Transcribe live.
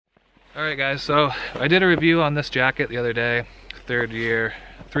Alright guys, so I did a review on this jacket the other day,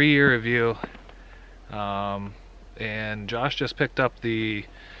 3-year review, and Josh just picked up the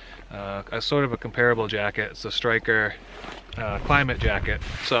a sort of a comparable jacket. It's a Striker climate jacket.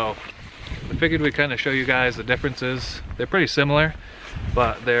 So I figured we'd kind of show you guys the differences. They're pretty similar,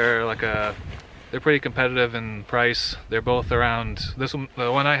 but they're pretty competitive in price. They're both around, this one, the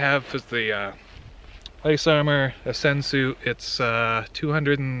one I have is the Ice Armor Ascent suit. It's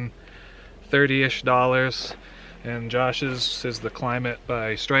 $230-ish, and Josh's is the Climate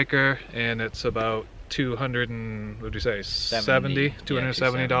by Striker, and it's about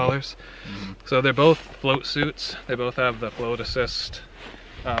 $270. So they're both float suits. They both have the float assist.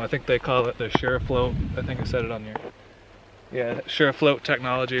 I think they call it the Sure Float. I think I said it on your, yeah, Sure Float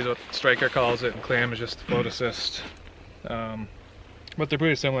technology is what Striker calls it, and Clam is just the float assist. But they're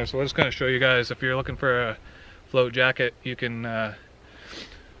pretty similar, so we're just going to show you guys, if you're looking for a float jacket, you can kind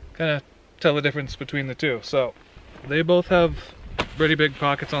of tell the difference between the two. So they both have pretty big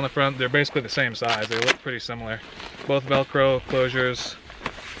pockets on the front. They're basically the same size. They look pretty similar. Both Velcro closures.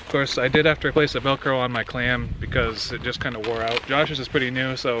 Of course, I did have to replace the Velcro on my Clam because it just kind of wore out. Josh's is pretty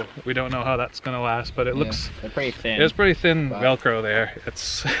new, so we don't know how that's going to last, but it looks... They're pretty thin. It's pretty thin Velcro there.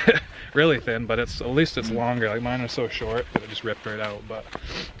 It's really thin, but it's at least it's longer. Like mine was so short that it just ripped right out. But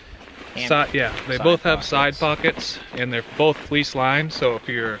yeah, they both have side pockets, and they're both fleece lined. So if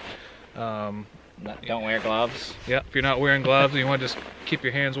you're don't wear gloves. Yeah, if you're not wearing gloves and you want to just keep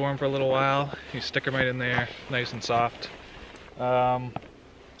your hands warm for a little while, you stick them right in there, nice and soft.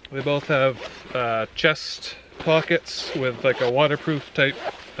 They both have chest pockets with like a waterproof type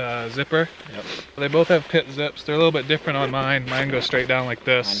zipper. Yep. They both have pit zips. They're a little bit different on mine. Mine goes straight down like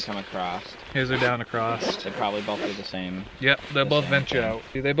this. Mine come across. His are down across. They probably both do the same. Yep, they'll both vent you out.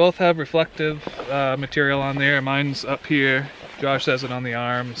 They both have reflective material on there. Mine's up here. Josh has it on the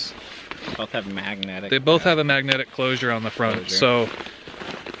arms. Both have magnetic. They both have a magnetic closure on the front. So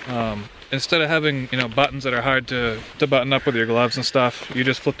instead of having, you know, buttons that are hard to button up with your gloves and stuff, you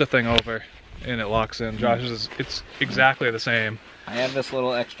just flip the thing over and it locks in. Josh's is, it's exactly the same. I have this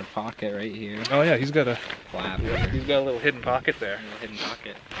little extra pocket right here. Oh yeah, he's got a flap. He's got a little hidden pocket there. A little hidden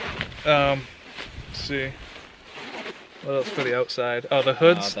pocket. Let's see. What else for the outside? Oh, the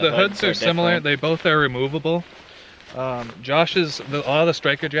hoods. The hoods are similar. They both are removable. Josh's, a lot of the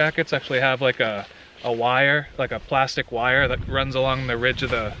Striker jackets actually have like a wire, like a plastic wire that runs along the ridge of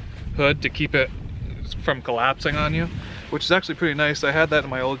the hood to keep it from collapsing on you, which is actually pretty nice. I had that in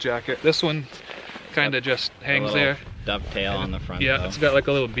my old jacket. This one kind of just hangs there. Dovetail on the front. Yeah, though. It's got like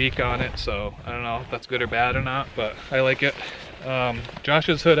a little beak on it, so I don't know if that's good or bad or not, but I like it.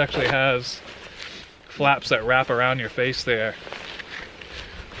 Josh's hood actually has flaps that wrap around your face there.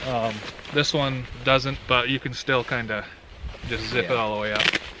 This one doesn't, but you can still kind of just zip it all the way up.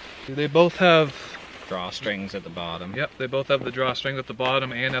 They both have drawstrings at the bottom. Yep, they both have the drawstrings at the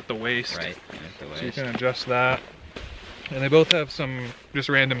bottom and at the waist. Right, at the waist. So you can adjust that. And they both have some just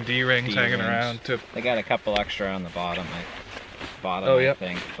random D-rings hanging around too. They got a couple extra on the bottom, I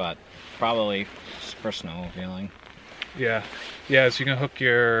think, but probably for snowmobiling. Yeah, yeah. So you can hook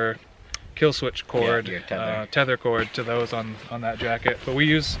your kill switch cord, your tether cord to those on that jacket. But we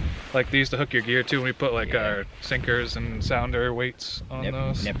use like these to hook your gear too, and we put like our sinkers and sounder weights on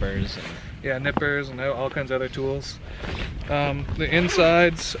those. Nippers. Yeah, nippers and all kinds of other tools. The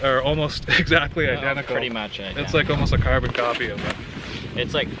insides are almost exactly identical. Pretty much identical. It's like almost a carbon copy of it.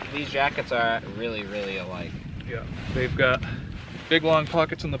 It's like these jackets are really, really alike. Yeah, they've got big long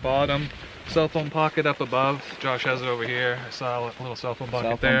pockets in the bottom, cell phone pocket up above. Josh has it over here. I saw a little cell phone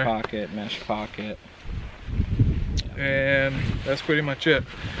pocket there. Cell phone pocket, mesh pocket. And that's pretty much it.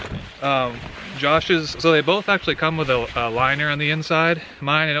 Josh's, so they both actually come with a liner on the inside.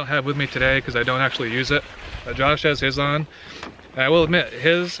 Mine I don't have with me today because I don't actually use it. Josh has his on. And I will admit,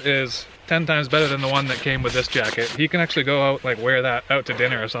 his is 10 times better than the one that came with this jacket. He can actually go out, like wear that out to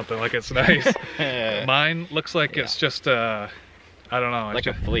dinner or something, like it's nice. Mine looks like it's just I don't know. Like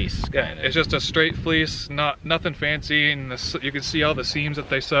a fleece, kind of. It's just a straight fleece, nothing fancy, and you can see all the seams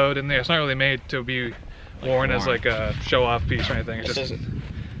that they sewed in there. It's not really made to be worn as like a show-off piece or anything. It's just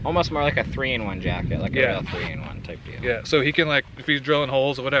almost more like a 3-in-1 jacket, like a real 3-in-1 type deal. Yeah, so he can, like, if he's drilling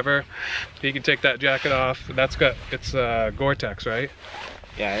holes or whatever, he can take that jacket off. That's got, it's Gore-Tex, right?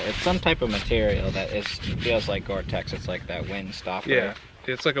 Yeah, it's some type of material that feels like Gore-Tex. It's like that wind stopper. Yeah,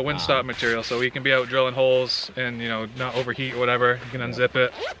 it's like a wind stop material, so he can be out drilling holes and, you know, not overheat or whatever. He can unzip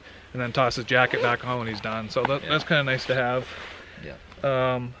it and then toss his jacket back on when he's done. So that's kind of nice to have. Yeah.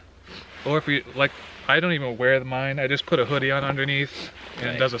 Or if you like, I don't even wear mine. I just put a hoodie on underneath, and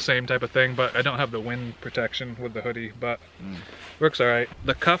it does the same type of thing. But I don't have the wind protection with the hoodie. But works all right.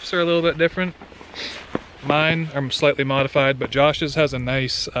 The cuffs are a little bit different. Mine are slightly modified, but Josh's has a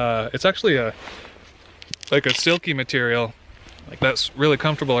nice. It's actually like a silky material that's really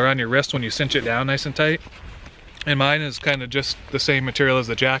comfortable around your wrist when you cinch it down nice and tight. And mine is kind of just the same material as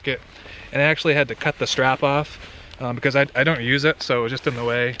the jacket. And I actually had to cut the strap off because I don't use it, so it was just in the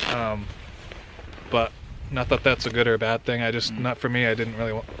way. But not that that's a good or a bad thing. I just, not for me, I didn't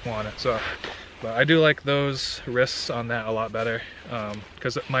really want it. So, but I do like those wrists on that a lot better.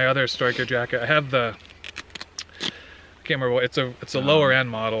 Because my other striker jacket, I have the, I can't remember what, it's a lower end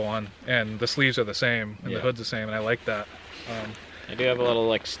model one, and the sleeves are the same, and the hood's the same, and I like that. I do have a little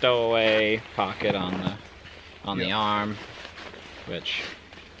like stowaway pocket on the arm, which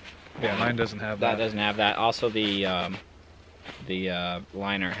mine doesn't have that. That doesn't have that. Also, the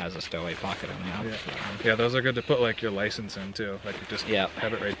liner has a stowaway pocket on the outside. Yeah, those are good to put like your license in too. Like you just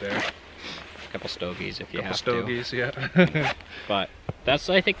have it right there. A couple stogies if you have stogies, to. Yeah. But that's,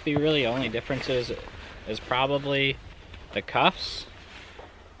 I think, the really only difference is probably the cuffs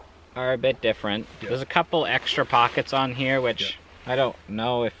are a bit different. There's a couple extra pockets on here, which I don't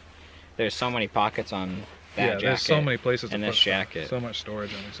know if there's so many pockets on that jacket. There's so many places in this jacket. So much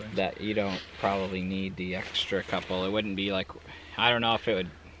storage on these things. That you don't probably need the extra couple. It wouldn't be like, I don't know if it would,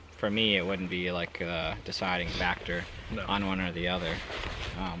 for me, it wouldn't be like a deciding factor on one or the other.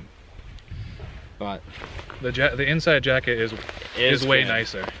 But the inside jacket is way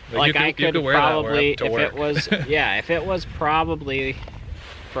nicer. Like you could wear probably, that to work. It was, if it was probably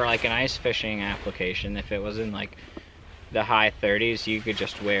for like an ice fishing application, if it was in like the high 30s, you could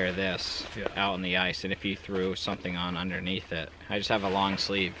just wear this out in the ice, and if you threw something on underneath it, I just have a long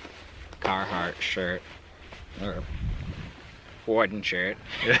sleeve Carhartt shirt or Warden shirt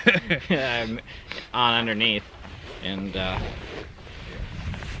on underneath, and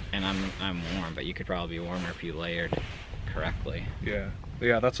I'm warm, but you could probably be warmer if you layered correctly. Yeah,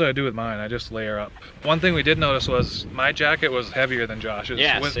 that's what I do with mine. I just layer up. One thing we did notice was my jacket was heavier than Josh's.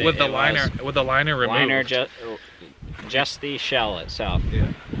 Yes, with the liner removed. Just the shell itself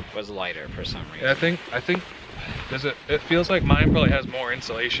was lighter for some reason. I think it feels like mine probably has more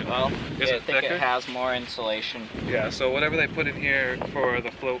insulation. Well, is it thicker? It has more insulation. Yeah, so whatever they put in here for the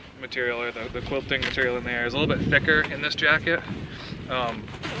float material or the quilting material in there is a little bit thicker in this jacket.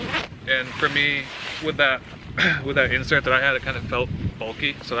 And for me, with that insert that I had, it kind of felt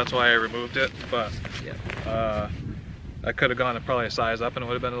bulky, so that's why I removed it. But I could have gone probably a size up and it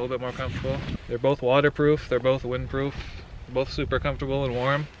would have been a little bit more comfortable. They're both waterproof, they're both windproof, both super comfortable and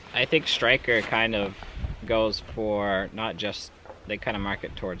warm. I think Striker kind of goes for not just, they kind of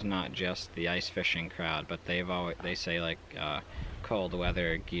market towards not just the ice fishing crowd, but they say like cold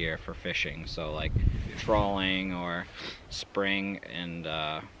weather gear for fishing, so like trolling or spring and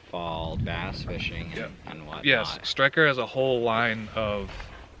fall bass fishing and whatnot. Yes, Striker has a whole line of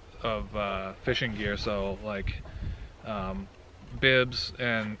fishing gear, so like bibs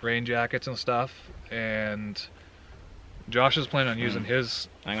and rain jackets and stuff, and Josh is planning on using his.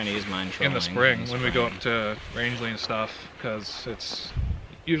 I'm going to use mine in the spring when we go up to Rangeley and stuff, because it's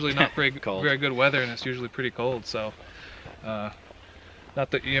usually not very good weather and it's usually pretty cold. So, not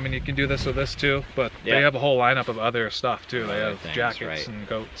that, I mean, you can do this with this too, but they have a whole lineup of other stuff too. They have jackets and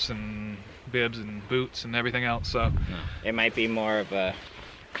coats and bibs and boots and everything else. So it might be more of a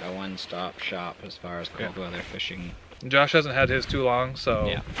one-stop shop as far as cold weather fishing. Josh hasn't had his too long,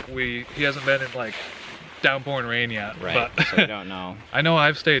 so he hasn't been in like downpouring rain yet. Right, but so we don't know. I know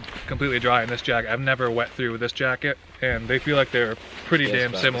I've stayed completely dry in this jacket. I've never wet through with this jacket, and they feel like they're pretty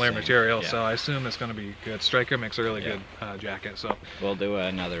damn similar material, so I assume it's going to be good. Striker makes a really good jacket, so. We'll do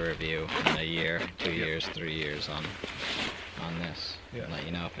another review in a year, 2 years, 3 years on this. Let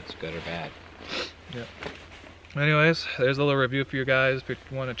you know if it's good or bad. Anyways, there's a little review for you guys if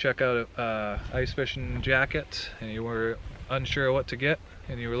you want to check out a ice fishing jacket and you were unsure what to get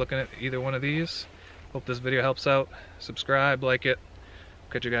and you were looking at either one of these. Hope this video helps out. Subscribe, like it.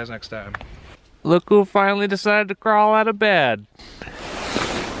 Catch you guys next time. Look who finally decided to crawl out of bed.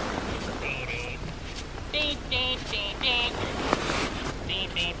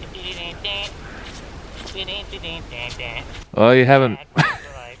 Well,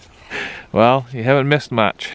 you haven't missed much.